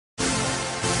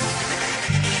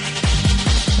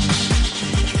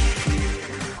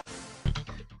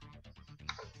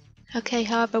Okay,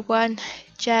 hi everyone,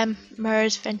 Gem,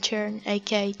 Mers, Venturian,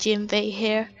 aka GMV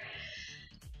here.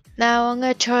 Now I'm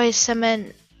going to try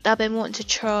something that I've been wanting to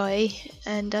try,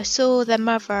 and I saw their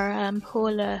mother,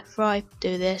 Paula Fry,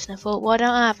 do this, and I thought, why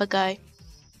don't I have a go?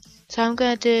 So I'm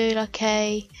going to do like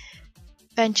a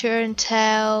Venturian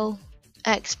Tale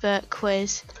expert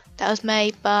quiz that was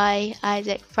made by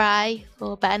Isaac Fry,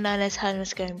 or better known as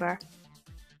Homeless Goomber.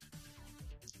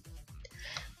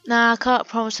 Now I can't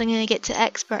promise I'm going to get to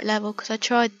expert level because I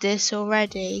tried this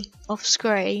already off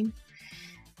screen,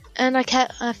 and I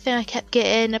think I kept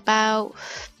getting about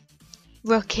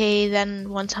rookie.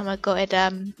 Then one time I got it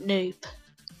noob.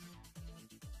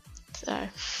 So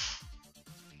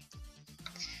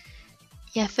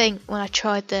yeah, I think when I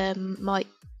tried the mic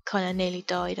kind of nearly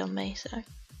died on me. So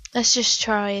let's just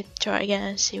try it again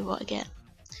and see what I get.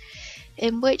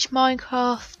 In which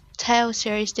Minecraft Tale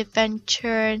series did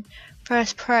Venturian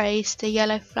first praise the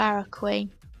Yellow Flower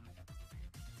Queen?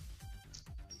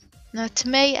 Now, to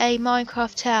me, a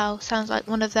Minecraft Tale sounds like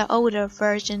one of the older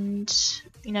versions,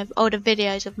 older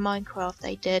videos of Minecraft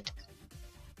they did.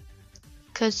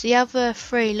 Because the other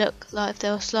three look like they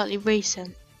were slightly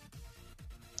recent.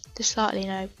 Just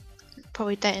slightly,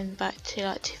 probably dating back to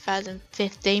like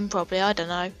 2015, probably, I don't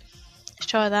know. Let's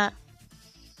try that.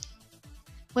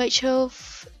 Which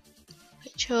of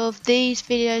these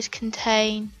videos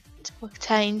contains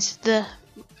the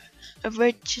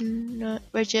original,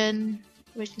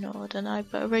 I don't know,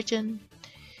 but origin.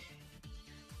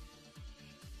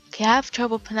 Okay, I have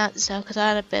trouble pronouncing it because I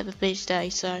had a bit of a busy day.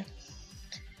 So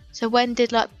when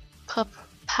did like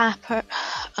Papa?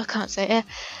 I can't say it.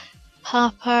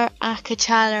 Papa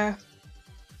Akachala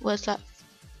was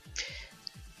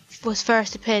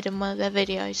first appeared in one of their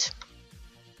videos.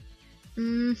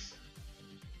 I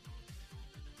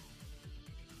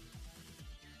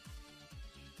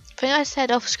think I said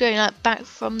off screen like Back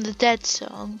from the Dead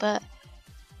song, but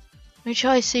let me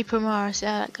try Super Mario, see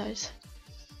how that goes.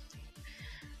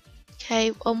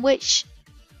 Okay, on which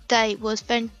date was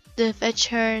the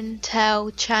Venturian Tale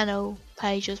channel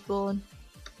page was born?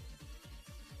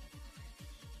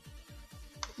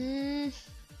 Well,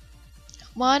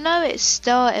 I know it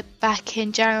started back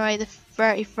in January the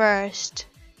 31st,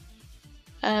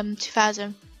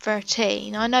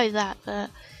 2013. I know that,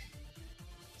 but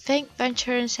I think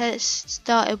Venturian said it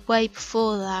started way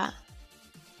before that.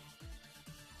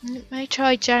 Let me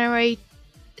try January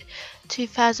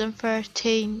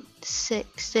 2013,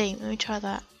 16. Let me try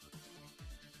that.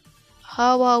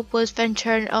 How old was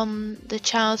Venturian on the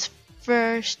channel's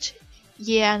first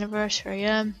year anniversary?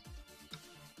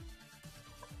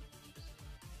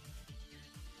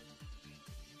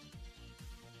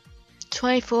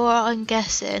 24, I'm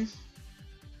guessing.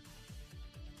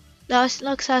 Like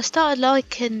I said, I started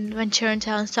liking Venturian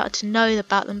Tale and started to know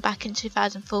about them back in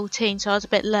 2014, so I was a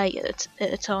bit late at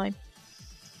the time.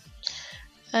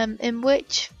 In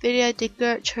which video did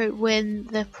Gertrude win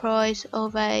the prize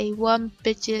of a 1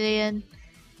 bajillion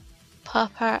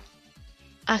Papa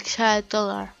Akshaya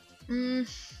dollar?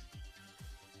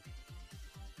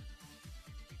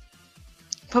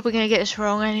 Probably gonna get this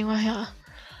wrong anyway.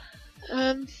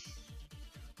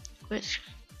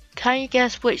 Can you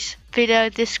guess which video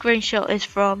this screenshot is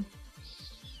from?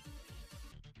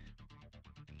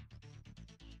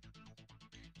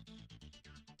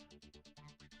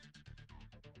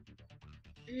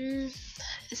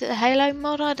 Is it the Halo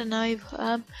mod? I don't know.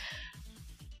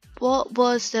 What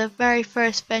was the very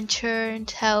first Venturian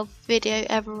Tale video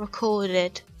ever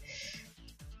recorded?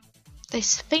 I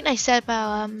think they said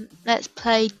about Let's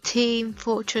Play Team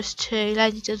Fortress 2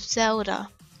 Legend of Zelda,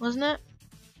 wasn't it?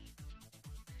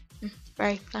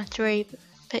 Very flattery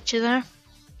picture there.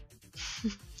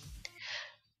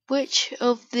 Which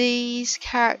of these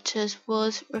characters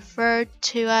was referred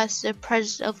to as the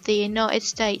President of the United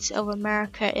States of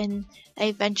America in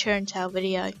a Venturian Tale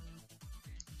video?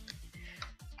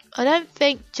 I don't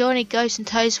think Johnny Ghost and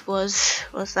Toast was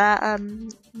that.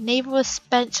 Neither was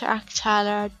Spencer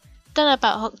Achatala. I don't know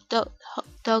about Hot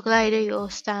Dog Lady or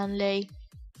Stanley.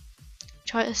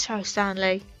 Let's try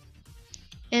Stanley.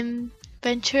 In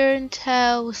Venturian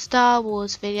Tale Star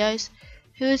Wars videos,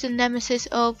 who is the nemesis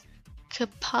of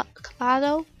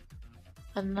Capado?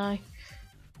 I don't know.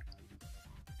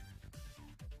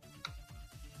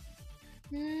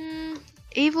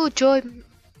 Evil Joy.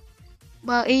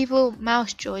 Well, Evil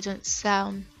Mouse Joy doesn't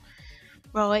sound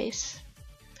right.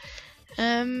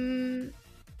 If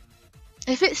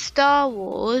it's Star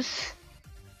Wars,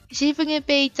 it's either going to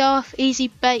be Darth Easy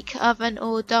Bake Oven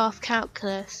or Darth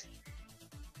Calculus.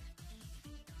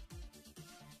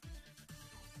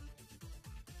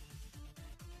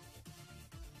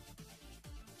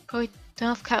 Probably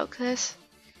North Caucasus.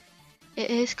 It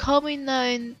is commonly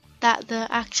known that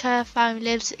the Akshay family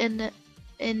lives in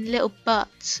Little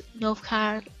Butte, North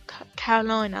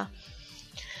Carolina.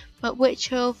 But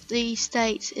which of these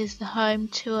states is the home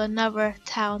to another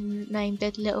town named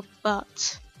Little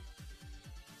Butte?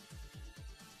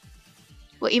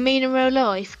 What you mean in real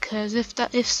life? Because if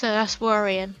so, that's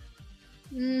worrying.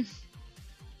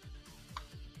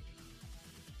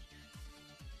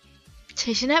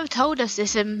 She never told us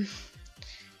this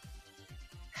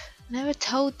never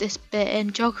told this bit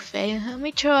in geography. Let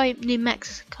me try New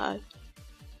Mexico.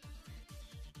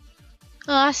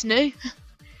 Oh, that's new.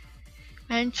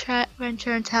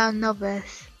 Venturian Tale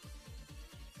novice.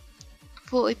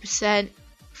 40%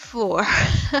 4.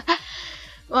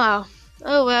 Wow.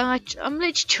 Oh well, I'm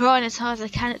literally trying as hard as I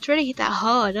can. It's really that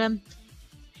hard.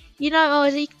 You know,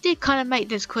 you did kind of make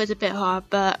this quiz a bit hard,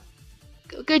 but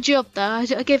good job though.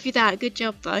 I'll give you that. Good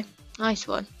job though. Nice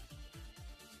one.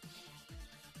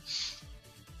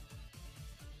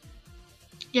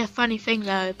 Yeah, funny thing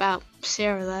though about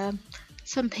Sarah there.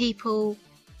 Some people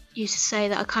used to say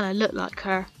that I kind of look like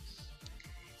her.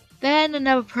 Then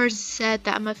another person said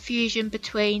that I'm a fusion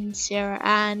between Sarah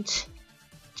and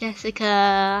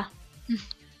Jessica.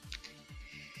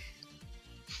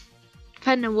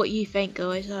 Depending on what you think,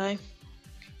 guys, though.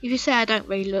 If you say I don't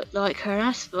really look like her,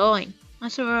 that's fine.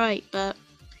 That's alright, but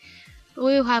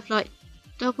we all have like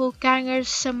doppelgangers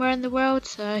somewhere in the world,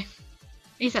 so at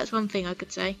least that's one thing I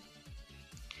could say.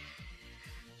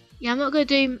 Yeah, I'm not going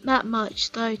to do that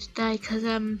much though today because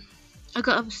I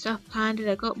got other stuff planned and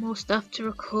I got more stuff to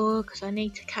record because I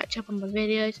need to catch up on my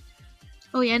videos.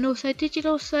 Oh yeah, and also did you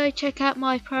also check out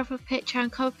my profile picture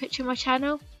and cover picture on my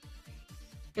channel?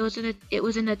 It was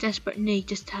in a desperate need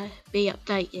just to be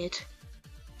updated,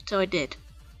 so I did.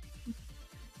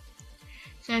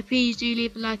 So please do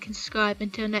leave a like and subscribe.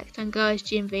 Until next time guys,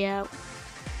 GMV out.